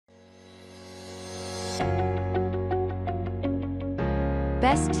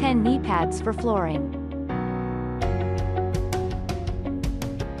Best 10 knee pads for flooring.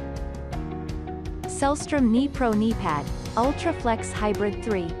 Sellstrom KneePro Knee Pad, Ultra Flex Hybrid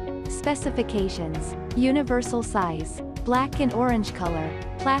 3. Specifications: universal size, black and orange color,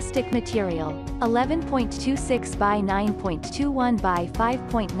 plastic material, 11.26 by 9.21 by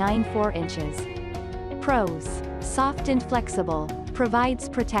 5.94 inches. Pros: soft and flexible, provides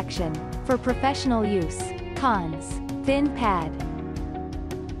protection, for professional use. Cons: thin pad.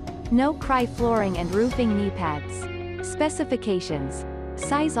 NoCry flooring and roofing knee pads. Specifications: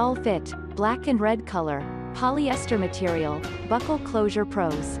 size all fit, black and red color, polyester material, buckle closure.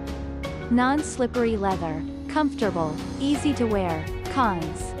 Pros: non-slippery leather, comfortable, easy to wear.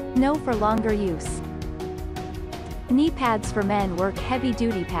 Cons: no for longer use. Knee pads for men. Work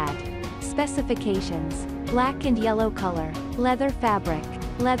heavy-duty pad. Specifications: black and yellow color, leather fabric,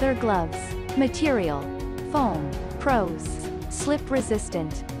 leather gloves. Material: foam. Pros: slip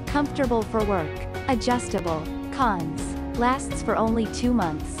resistant, comfortable for work, adjustable. Cons: lasts for only 2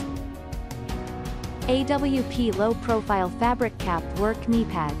 months. AWP low profile fabric cap work knee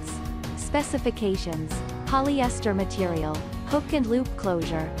pads. Specifications: polyester material, hook and loop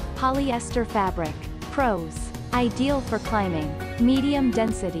closure, polyester fabric. Pros: ideal for climbing, medium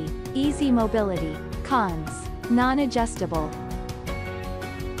density, easy mobility. Cons: non-adjustable.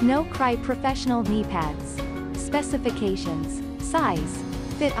 NoCry professional knee pads. Specifications: size,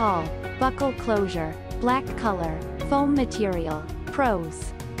 fit all, buckle closure, black color, foam material.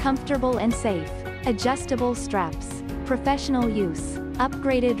 Pros: comfortable and safe, adjustable straps, professional use,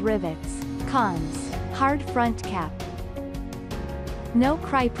 upgraded rivets. Cons: hard front cap.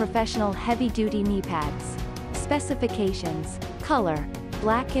 NoCry professional heavy-duty knee pads. Specifications: color,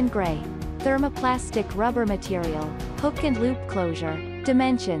 black and gray, thermoplastic rubber material, hook and loop closure.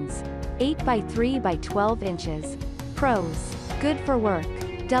 Dimensions: 8 by 3 by 12 inches. Pros: good for work,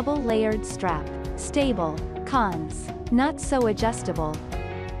 double-layered strap, stable. Cons: not so adjustable.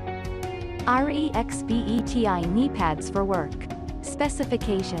 REXBETI knee pads for work.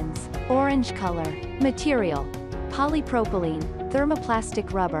 Specifications: orange color, material, polypropylene,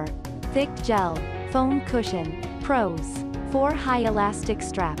 thermoplastic rubber, thick gel, foam cushion. Pros: 4 high elastic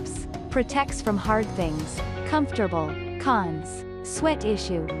straps, protects from hard things, comfortable. Cons: sweat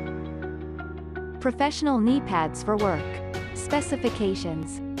issue. Professional knee pads for work.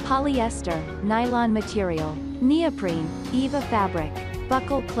 Specifications: polyester, nylon material, neoprene, EVA fabric,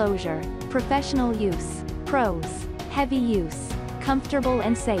 buckle closure, professional use. Pros: heavy use, comfortable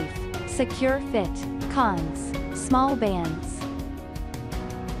and safe, secure fit. Cons: small bands.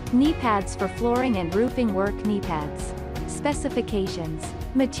 Knee pads for flooring and roofing work knee pads. Specifications: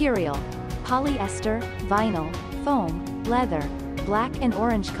 material, polyester, vinyl, foam, leather, black and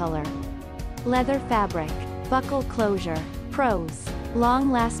orange color, leather fabric, buckle closure. Pros: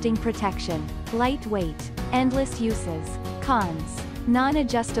 long-lasting protection, lightweight, endless uses. Cons: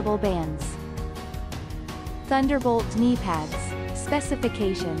 non-adjustable bands. Thunderbolt knee pads.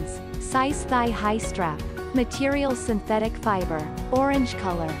 Specifications: size thigh-high strap, material synthetic fiber, orange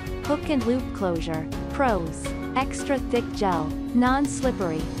color, hook and loop closure. Pros: extra thick gel,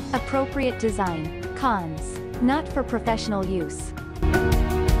 non-slippery, appropriate design. Cons: not for professional use.